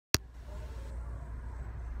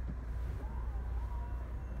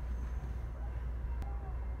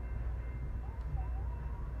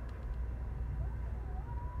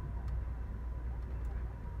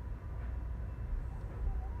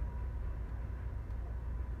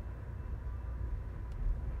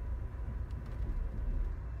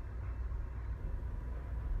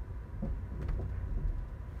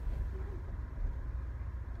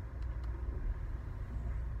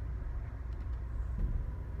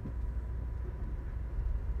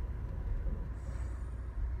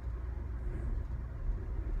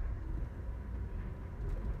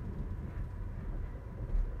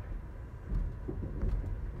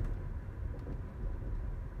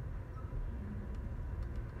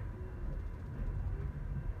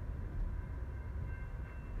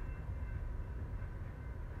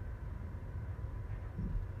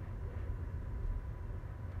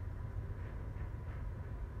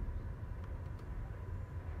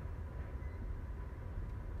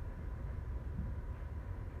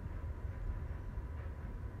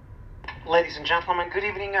Ladies and gentlemen, good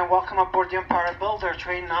evening and welcome aboard the Empire Builder,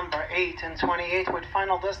 train number 8 and 28 with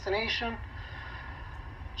final destination,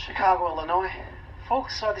 Chicago, Illinois.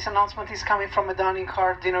 Folks, this announcement is coming from a dining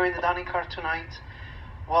car. Dinner in the dining car tonight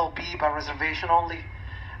will be by reservation only.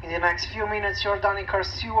 In the next few minutes, your dining car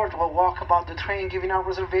steward will walk about the train giving out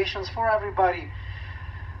reservations for everybody.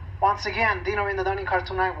 Once again, dinner in the dining car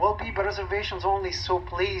tonight will be by reservations only, so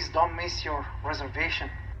please don't miss your reservation.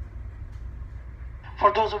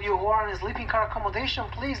 For those of you who are in sleeping car accommodation,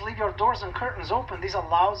 please leave your doors and curtains open. This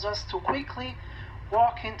allows us to quickly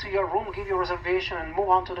walk into your room, give your reservation, and move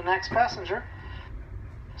on to the next passenger.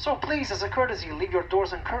 So please, as a courtesy, leave your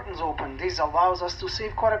doors and curtains open. This allows us to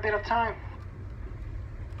save quite a bit of time.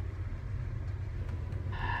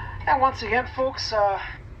 And once again, folks,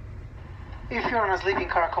 if you're in a sleeping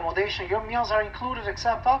car accommodation, your meals are included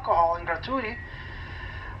except alcohol and gratuity.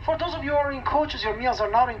 For those of you who are in coaches, your meals are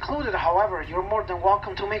not included. However, you're more than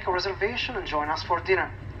welcome to make a reservation and join us for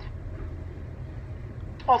dinner.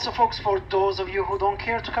 Also, folks, for those of you who don't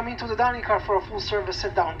care to come into the dining car for a full service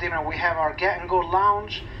sit-down dinner, we have our Get and Go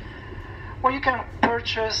lounge where you can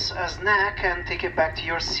purchase a snack and take it back to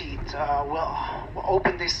your seat. We'll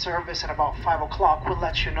open this service at about 5 o'clock. We'll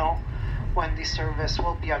let you know when this service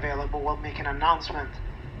will be available. We'll make an announcement.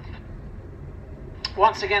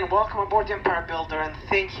 Once again, welcome aboard the Empire Builder, and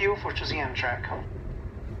thank you for choosing Amtrak.